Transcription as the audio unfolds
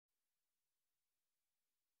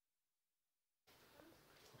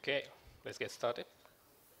Okay, let's get started.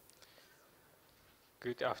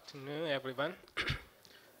 Good afternoon, everyone.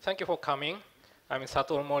 Thank you for coming. I'm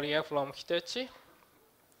Satoru Moriya from Hitachi.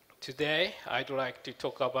 Today, I'd like to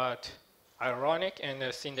talk about ironic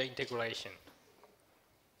and Cinder integration.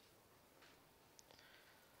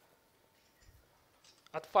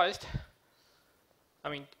 At first,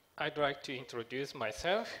 I'd like to introduce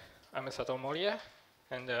myself. I'm Satoru Moriya,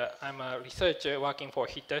 and I'm a researcher working for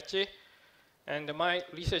Hitachi. And my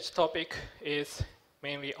research topic is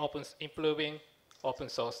mainly improving open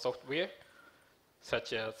source software,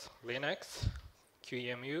 such as Linux,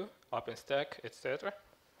 QEMU, OpenStack, etc.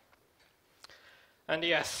 And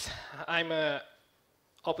yes, I'm a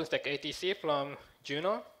OpenStack ATC from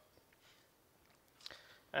Juno.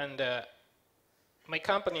 And my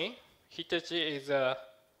company, Hitachi, is a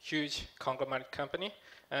huge conglomerate company.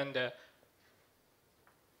 And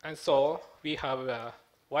so we have a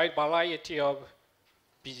wide variety of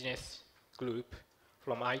business group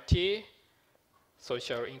from IT,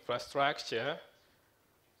 social infrastructure,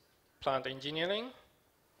 plant engineering,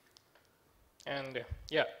 and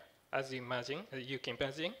yeah, as you can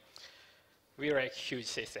imagine, we're a huge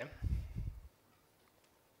system.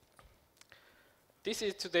 This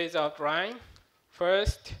is today's outline.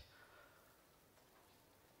 First,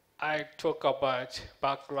 I talk about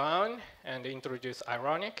background and introduce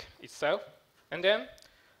Ironic itself, and then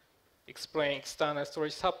explain external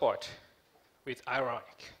storage support with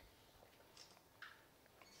Ironic.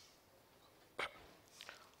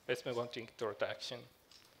 Let's move on to introduction.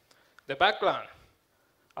 The background.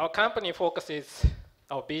 Our company focuses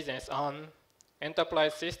our business on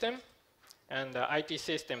enterprise system and IT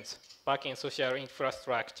systems backing social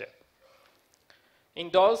infrastructure. In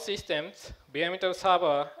those systems, bare metal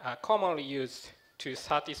servers are commonly used to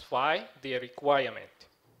satisfy their requirement.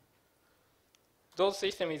 Those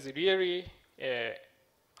systems is really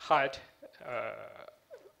hard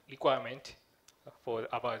requirement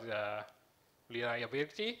about the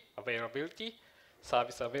reliability, availability,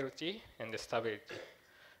 serviceability, and the stability.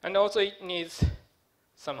 And also it needs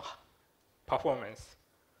some performance,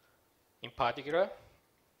 in particular,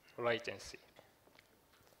 latency.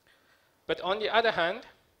 But on the other hand,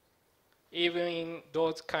 even in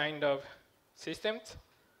those kind of systems,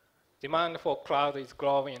 demand for cloud is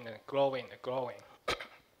growing and growing and growing.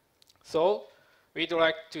 So we'd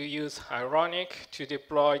like to use Ironic to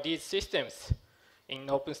deploy these systems in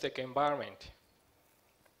OpenStack environment.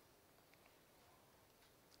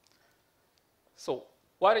 So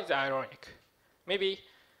what is Ironic? Maybe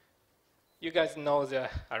you guys know the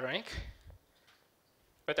Ironic,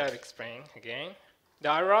 but I'll explain again. The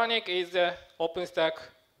Ironic is the OpenStack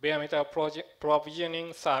bare metal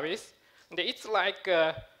provisioning service. And it's like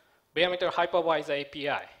a bare metal hypervisor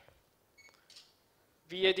API.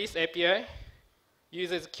 Via this API,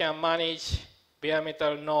 users can manage bare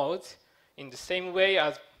metal nodes in the same way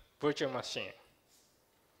as virtual machine.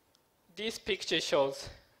 This picture shows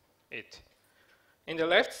it. In the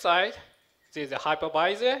left side, there's a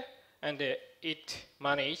hypervisor, and it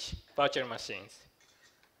manages virtual machines.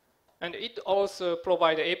 And it also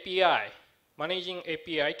provides API, managing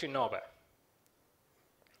API to Nova.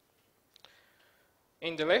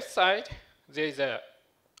 In the left side, there's a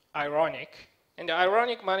Ironic, and the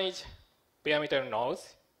Ironic manages bare metal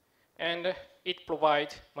nodes, and it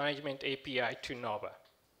provides management API to Nova.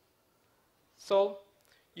 So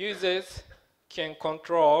users can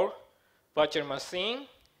control virtual machine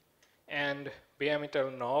and bare metal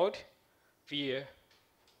node via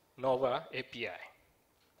Nova API.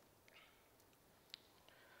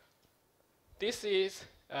 This is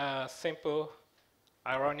a simple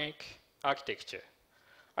Ironic architecture.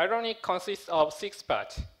 Ironic consists of 6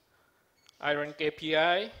 parts: Ironic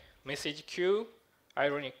API, message queue,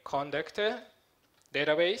 Ironic conductor,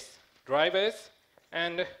 database, drivers,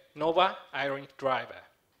 and Nova Ironic driver.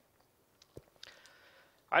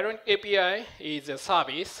 Ironic API is a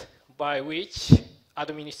service by which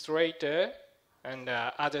administrator and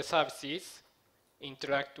other services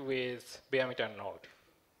interact with bare metal node.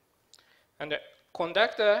 And the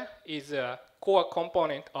conductor is a core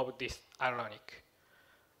component of this Ironic.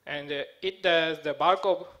 And it does the bulk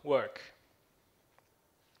of work.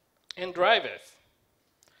 And drivers.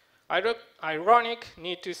 Ironic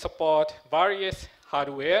need to support various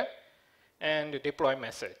hardware and deploy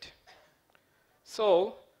method.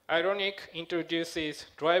 So Ironic introduces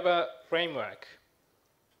driver framework.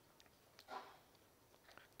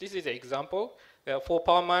 This is an example. For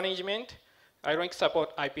power management, Ironic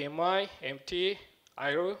support IPMI, MT,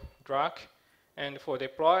 IRO, drag, and for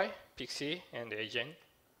deploy, Pixie, and agent.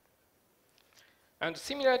 And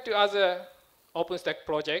similar to other OpenStack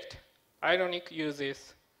project, Ironic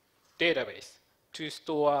uses database to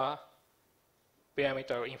store bare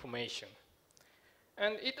metal information.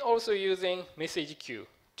 And it also using message queue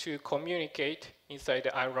to communicate inside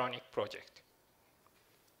the Ironic project.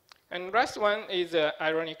 And last one is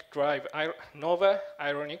Ironic drive, Nova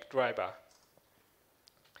Ironic driver.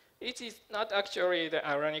 It is not actually the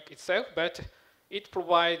Ironic itself, but it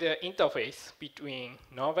provides an interface between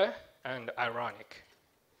Nova and Ironic.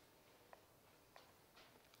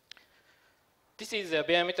 This is a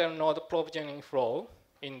bare metal node provisioning flow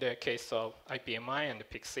in the case of IPMI and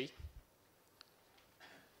Pixie.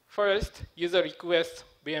 First, user requests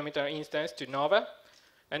bare metal instance to Nova,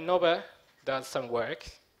 and Nova does some work.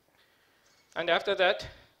 And after that,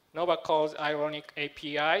 Nova calls Ironic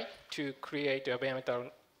API to create a bare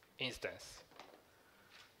metal instance.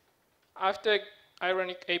 After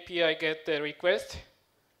Ironic API gets the request,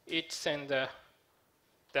 it sends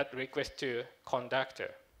that request to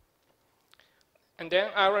conductor. And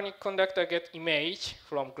then Ironic conductor gets image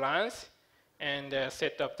from glance and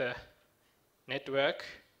set up the network.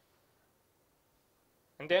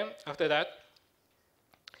 And then after that,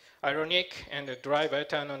 Ironic and the driver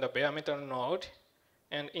turn on the bare metal node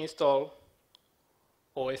and install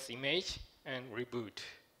OS image and reboot.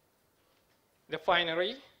 Then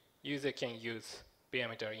finally, user can use bare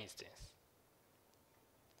metal instance.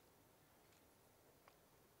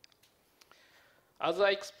 As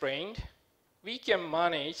I explained, we can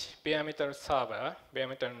manage bare metal server, bare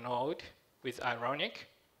metal node with Ironic,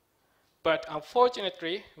 but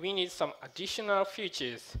unfortunately, we need some additional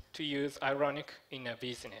features to use Ironic in a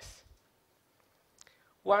business.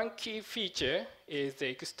 One key feature is the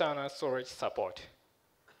external storage support.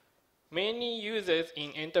 Many users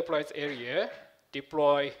in enterprise area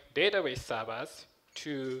deploy database servers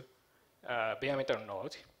to bare metal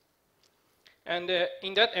node. And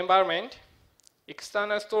in that environment,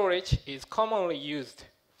 external storage is commonly used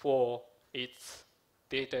for its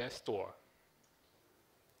data store.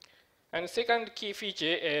 And the second key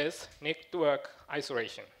feature is network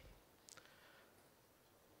isolation.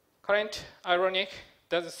 Current Ironic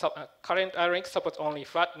supports only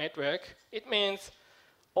flat network. It means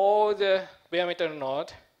all the bare metal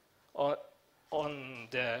nodes are on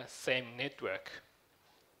the same network.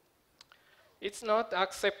 It's not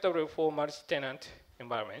acceptable for multi-tenant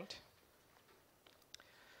environment.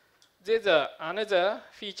 There's another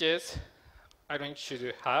features Ironic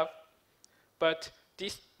should have, but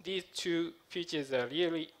these two features are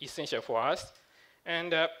really essential for us.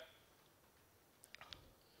 And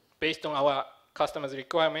based on our customers'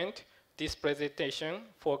 requirement, this presentation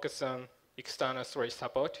focuses on external storage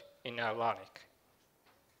support in Ironic.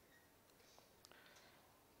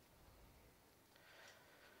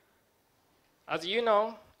 As you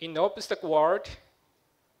know, in the OpenStack world,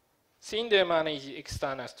 Cinder manages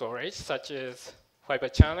external storage such as Fiber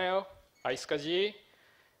Channel, iSCSI,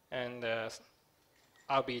 and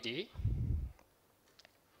RBD.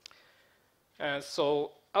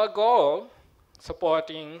 So our goal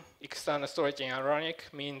supporting external storage in Ironic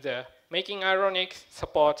means making Ironic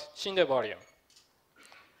support Cinder volume.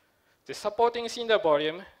 The supporting Cinder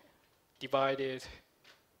volume divided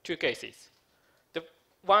two cases. The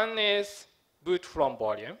one is boot from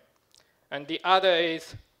volume, and the other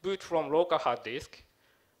is boot from local hard disk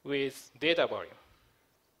with data volume.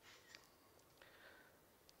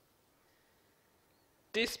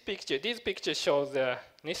 This picture shows the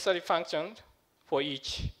necessary functions for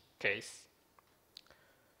each case.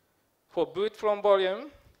 For boot from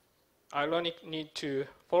volume, Ironic needs to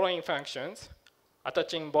following functions: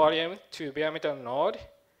 attaching volume to bare metal node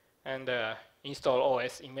and install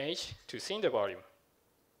OS image to Cinder volume,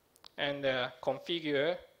 and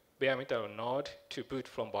configure bare metal node to boot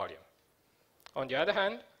from volume. On the other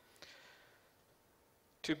hand,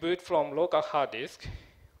 to boot from local hard disk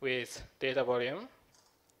with data volume,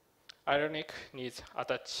 Ironic needs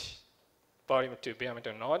attach volume to bare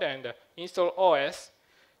metal node and install OS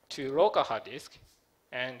to local hard disk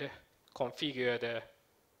and configure the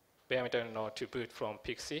bare metal node to boot from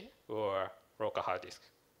Pixie or local hard disk.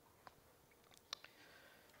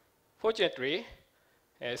 Fortunately,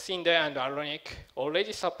 Cinder and Ironic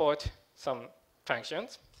already support some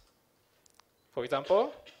functions. For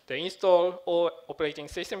example, the install operating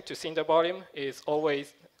system to Cinder volume is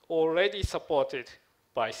already supported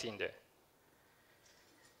by Cinder.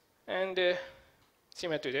 And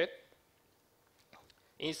similar to that,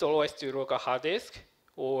 install OS to local hard disk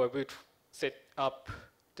or set up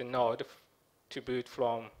the node to boot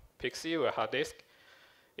from Pixie or hard disk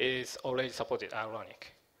is already supported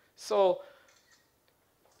Ironic. So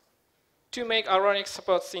to make Ironic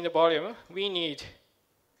support Cinder volume, we need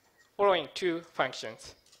following two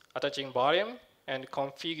functions: attaching volume and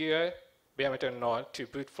configure bare metal node to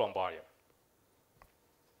boot from volume.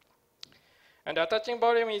 And attaching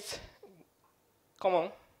volume is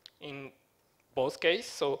common in both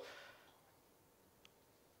cases. So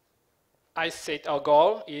I said our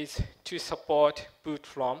goal is to support boot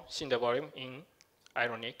from Cinder volume in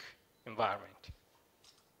Ironic environment.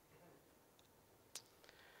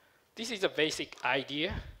 This is a basic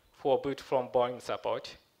idea for boot from volume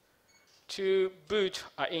support. To boot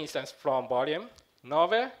an instance from volume,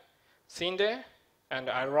 Nova, Cinder, and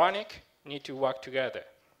Ironic need to work together.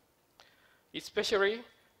 Especially,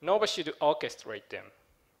 Nova should orchestrate them.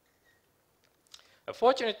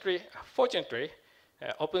 Fortunately,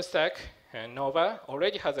 OpenStack and Nova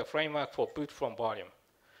already has a framework for boot from volume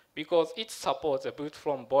because it supports a boot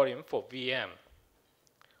from volume for VM.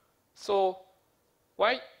 So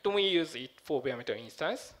why don't we use it for bare metal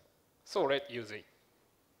instance? So let's use it.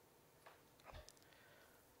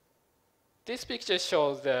 This picture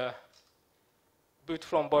shows the boot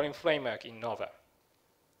from volume framework in Nova.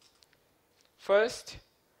 First,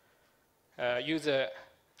 user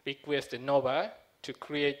requests Nova to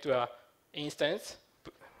create an instance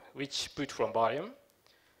which boot from volume.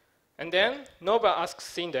 And then Nova asks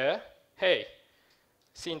Cinder, hey,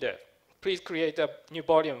 Cinder, please create a new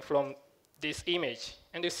volume from this image.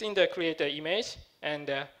 And the Cinder creates an image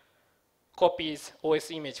and copies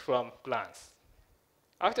OS image from glance.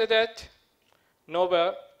 After that,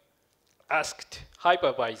 Nova asked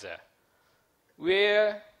hypervisor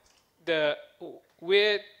where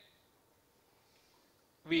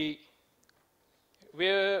we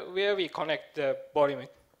connect the volume,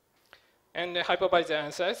 and the hypervisor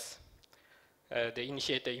answers the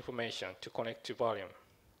initiator information to connect to volume.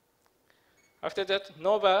 After that,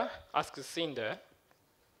 Nova asks Cinder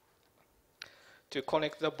to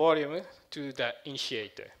connect the volume to the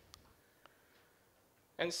initiator.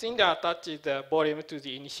 And Cinder attaches the volume to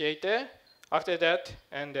the initiator. After that,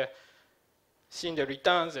 and Cinder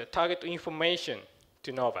returns the target information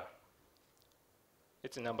to Nova.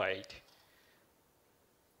 It's number 8.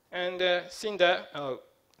 And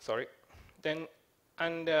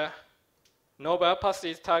Nova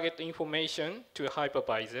passes target information to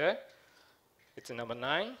hypervisor. It's number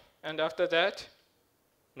 9. And after that,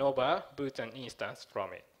 Nova boots an instance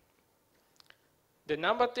from it. The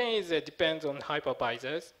number 10 depends on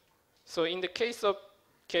hypervisors. So in the case of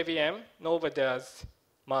KVM, Nova does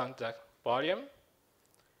mount the volume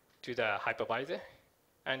to the hypervisor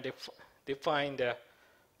and define the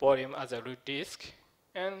volume as a root disk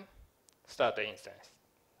and start the instance.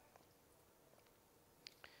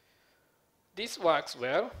 This works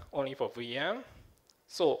well only for VM.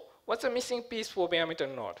 So what's the missing piece for bare metal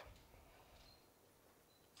node?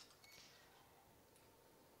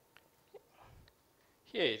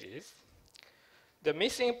 Here it is. The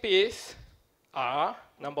missing piece are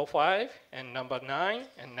number 5 and number 9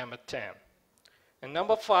 and number 10. And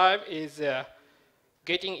number 5 is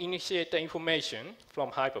getting initiator information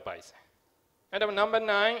from hypervisor. And number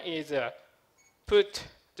 9 is put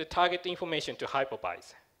the target information to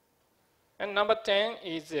hypervisor. And number 10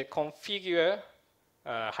 is configure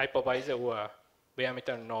hypervisor or bare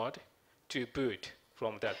metal node to boot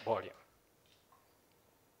from that volume.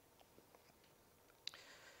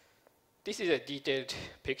 This is a detailed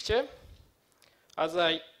picture. As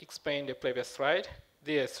I explained in the previous slide,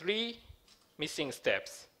 there are 3 missing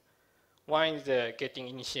steps. One is getting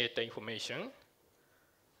initiator information.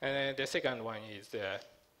 And the second one is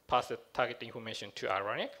pass the target information to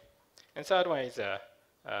Ironic. And third one is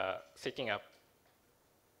setting up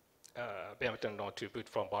bare metal node to boot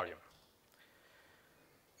from volume.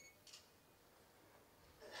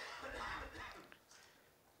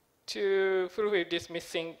 To fulfill these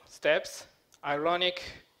missing steps, Ironic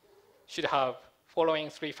should have following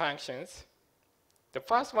 3 functions. The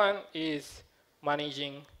first one is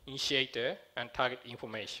managing initiator and target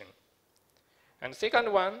information. And the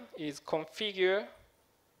second one is configure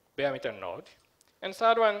bare metal node. And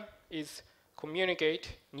third one is communicate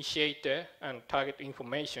initiator and target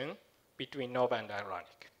information between Nova and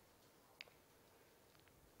Ironic.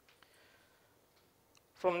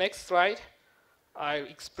 From next slide, I'll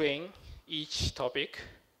explain each topic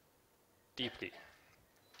deeply.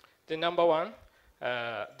 The number 1,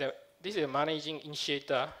 this is managing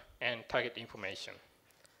initiator and target information.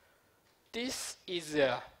 This is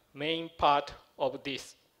the main part of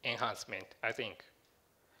this enhancement, I think.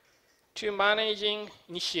 To managing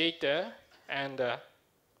initiator and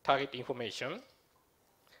target information,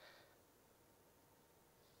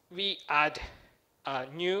 we add a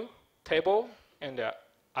new table and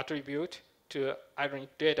attribute to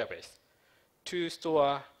Ironic database to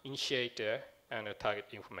store initiator and target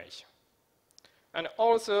information. and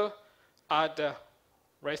also add the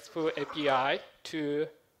RESTful API to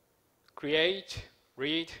create,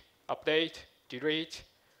 read, update, delete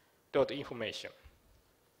dot information.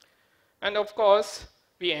 And of course,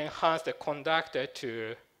 we enhance the conductor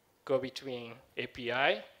to go between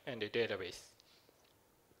API and the database.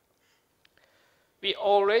 We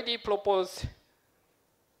already proposed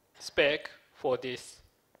spec for this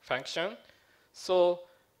function. So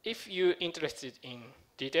if you're interested in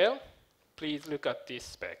detail, please look at this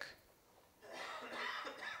spec.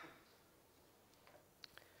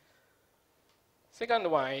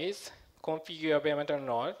 Second one is configure bare metal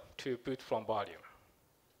node to boot from volume.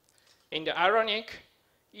 In the Ironic,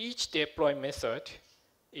 each deploy method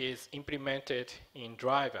is implemented in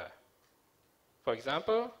driver. For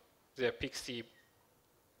example, the Pixie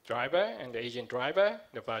driver and the agent driver,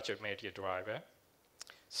 the virtual media driver.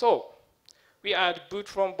 So we add boot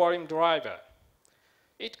from volume driver.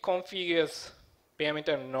 It configures bare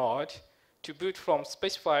metal node to boot from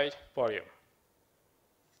specified volume.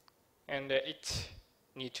 And it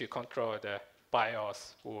needs to control the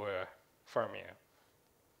BIOS or firmware.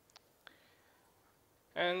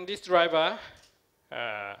 And this driver,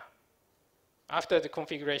 after the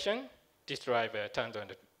configuration, this driver turns on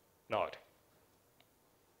the node.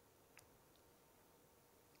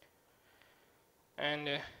 And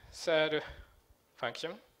third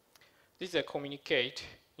function, this is a communicate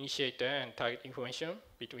initiator and target information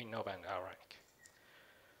between Nova and Ironic.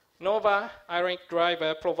 Nova Ironic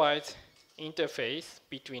driver provides interface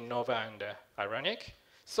between Nova and Ironic.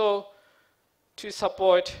 So to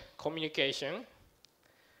support communication,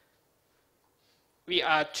 we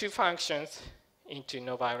add two functions into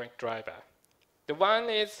Nova Ironic driver. The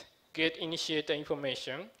one is get initiator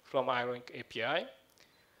information from Ironic API.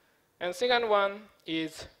 And second one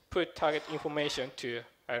is put target information to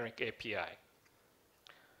Ironic API.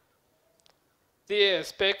 The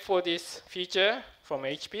spec for this feature from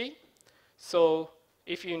HP. So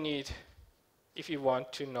if you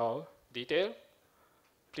want to know detail,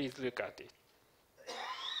 please look at it.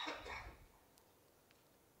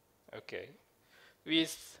 Okay.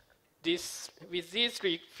 With these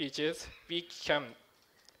three features, we can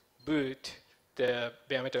boot the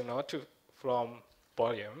bare metal node from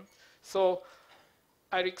volume. So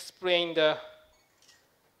I'll explain the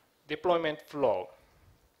deployment flow.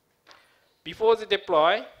 Before the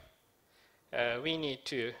deploy, we need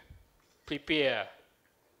to prepare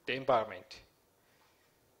the environment.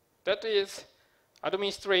 That is,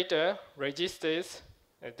 administrator registers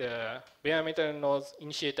the bare metal node's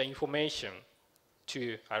initiator information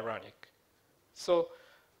to Ironic. So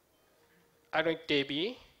Ironic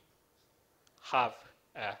DB have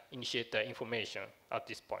initiator information at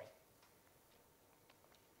this point.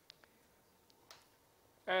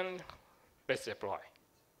 And let's deploy.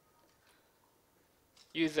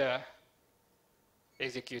 User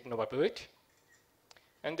execute Nova boot.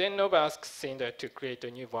 And then Nova asks Cinder to create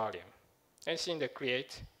a new volume. And Cinder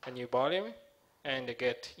creates a new volume and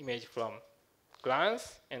get image from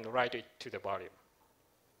glance and write it to the volume.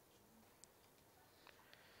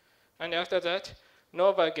 And after that,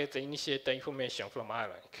 Nova gets the initiator information from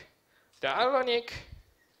Ironic. The Ironic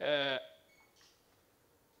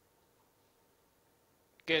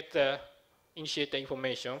get the initiator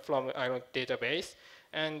information from Ironic database,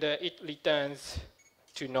 and it returns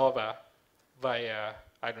to Nova via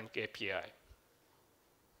Ironic API.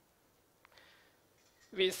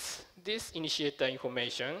 With this initiator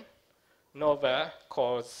information, Nova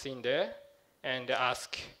calls Cinder and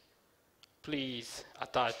asks, please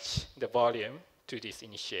attach the volume to this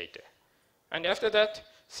initiator. And after that,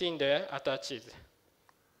 Cinder attaches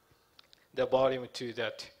the volume to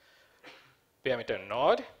that bare metal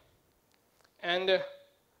node and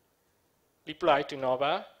reply to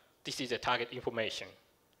Nova, this is the target information.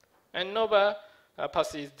 And Nova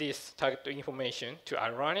passes this target information to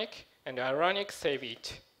Ironic, and Ironic save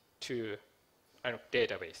it to a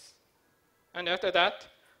database. And after that,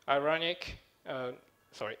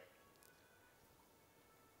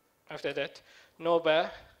 after that,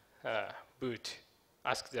 Nova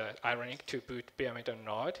asks the Ironic to boot bare metal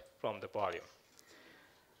node from the volume.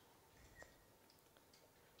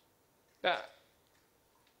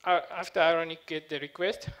 After Ironic get the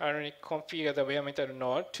request, Ironic configure the bare metal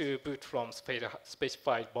node to boot from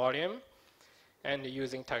specified volume and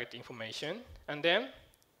using target information. And then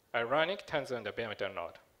Ironic turns on the bare metal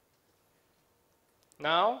node.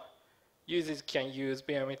 Now, users can use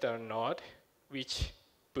bare metal node which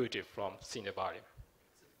booted from Cinder volume.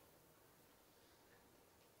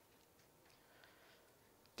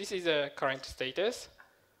 This is the current status.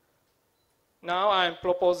 Now I'm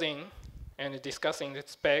proposing and discussing the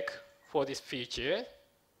spec for this feature,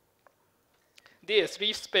 there are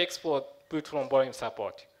 3 specs for boot from volume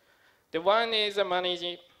support. The one is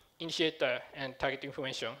managing initiator and target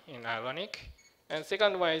information in Ironic, and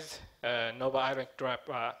second one is Nova Ironic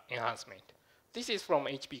driver enhancement. This is from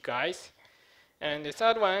HP guys, and the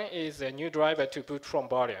third one is a new driver to boot from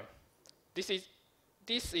volume. This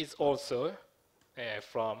is also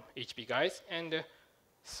from HP guys, and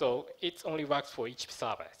so it only works for HP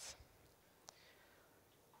servers.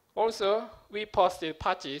 Also, we posted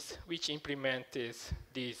patches which implement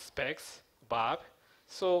these specs above.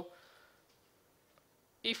 So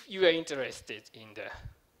if you are interested in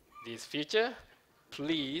this feature,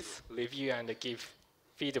 please review and give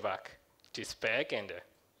feedback to spec and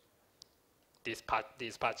these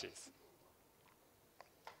patches.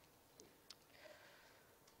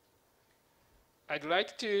 I'd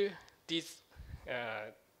like to these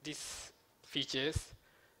features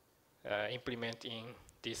implement in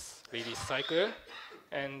this release cycle,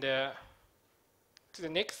 and to the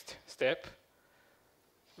next step,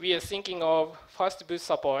 we are thinking of fast boot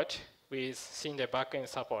support with Cinder backend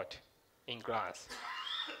support in Glass.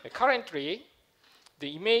 Currently, the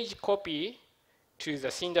image copy to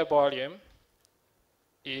the Cinder volume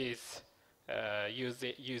is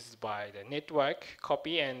used by the network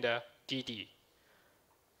copy and DD.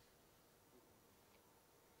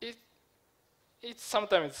 It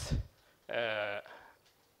sometimes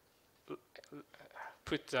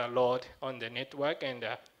put a load on the network and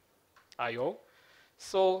I/O.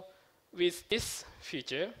 So with this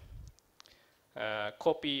feature,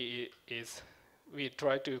 copy we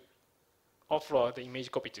try to offload the image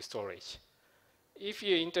copy to storage. If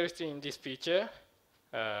you're interested in this feature,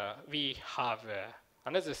 we have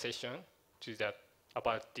another session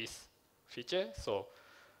about this feature. So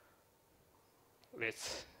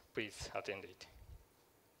let's please attend it.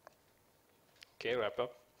 Okay, wrap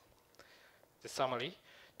up the summary.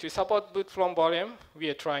 To support boot from volume, we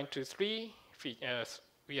are trying to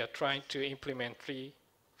implement 3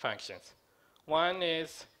 functions. One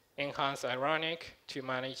is enhance Ironic to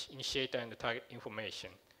manage initiator and target information.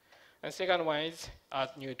 And second one is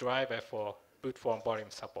add new driver for boot from volume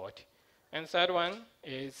support. And third one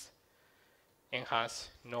is enhance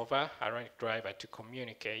Nova Ironic driver to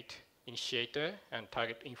communicate initiator and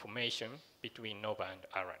target information between Nova and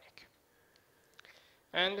Ironic.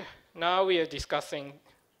 And now we are discussing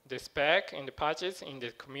the spec and the patches in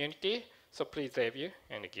the community, so please review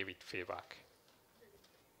and give it feedback.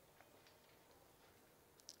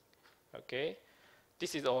 Okay,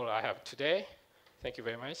 this is all I have today. Thank you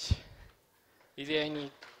very much. Is there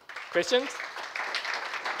any questions?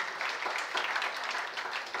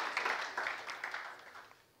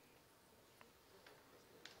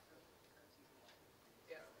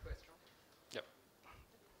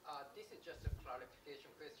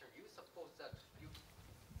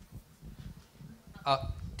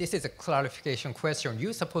 This is a clarification question.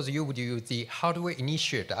 You suppose you would use the hardware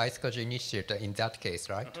initiator, iSCSI initiator in that case,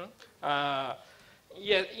 right?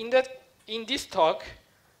 Yeah, in this talk,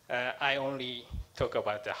 I only talk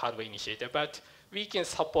about the hardware initiator, but we can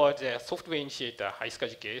support the software initiator,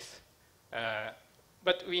 iSCSI case,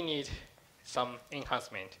 but we need some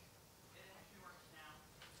enhancement.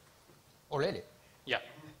 Already? Yeah.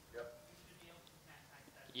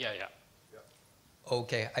 Yeah.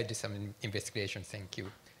 Okay, I did some investigation, thank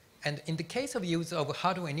you. And in the case of use of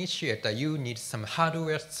hardware initiator, you need some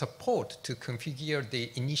hardware support to configure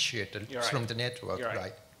the initiator from the network,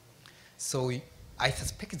 right? So I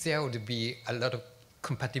suspect there would be a lot of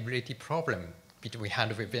compatibility problem between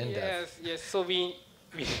hardware vendors. Yes. So we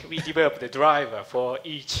developed the driver for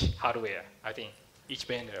each hardware, I think, each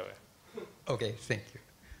vendor. Okay, thank you.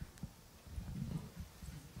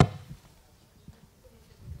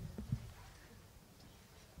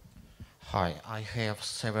 Hi, I have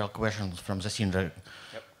several questions from the Cinder.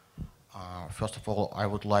 Yep. First of all, I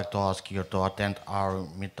would like to ask you to attend our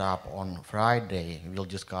meetup on Friday. We'll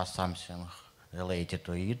discuss something related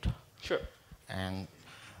to it. Sure. And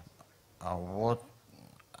what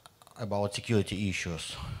about security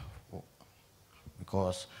issues?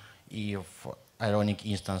 Because if Ironic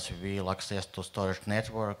instance will access to storage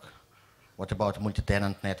network, what about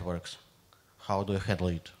multi-tenant networks? How do you handle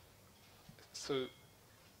it? So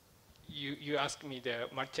you asked me the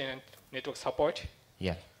multi-tenant network support?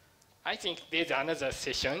 Yeah. I think there's another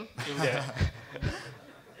session in the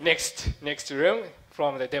next room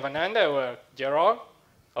from the Devananda or Gerald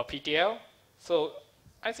or PTL. So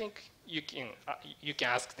I think you can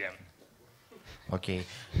ask them. Okay.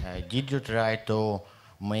 Did you try to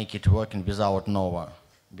make it working without Nova?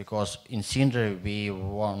 Because in Cinder we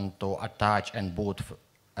want to attach and boot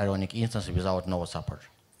Ironic instance without Nova support.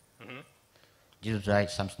 Did you try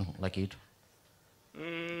something like it?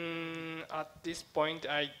 At this point,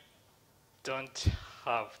 I don't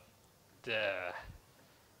have the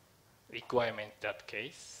requirement that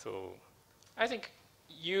case. So I think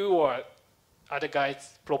you or other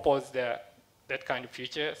guys propose that kind of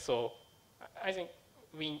feature. So I think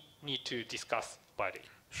we need to discuss about it.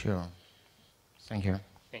 Sure. Thank you.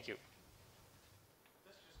 Thank you.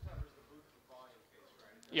 This just covers the boot from volume case,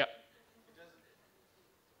 right? Yeah. It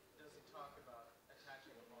doesn't talk about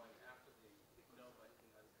attaching a volume after the Nova and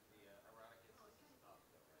the ironic instance is up,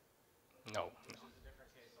 though, right? No. Which is a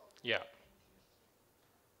different case altogether. Yeah.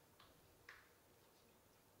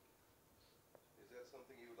 Is that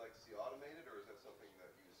something you would like to see automated, or is that something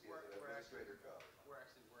that you see as an administrator job? We're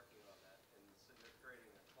actually working on that, and Cinder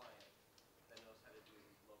creating a client that knows how to do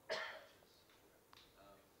local patches.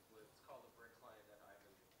 It's called a brick client that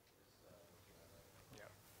Ivan is working on right now. Yeah.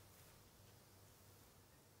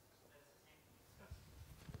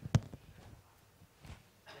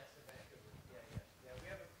 Yes, in Vancouver. Yeah. We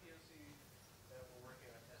have a POC that we're working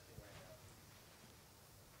on testing right now.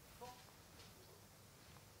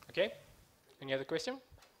 Okay. Any other question?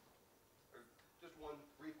 Just one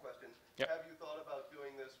brief question. Yep. Have you thought about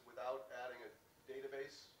doing this without adding a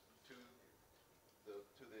database to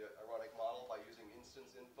the ironic model by using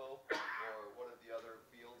instance info or one of the other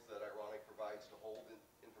fields that ironic provides to hold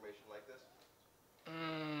information like this?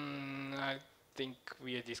 I think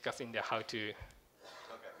we are discussing the how to. Okay.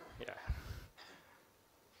 Yeah.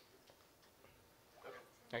 Okay.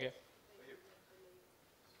 Okay. Thank you.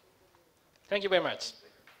 Thank you very much.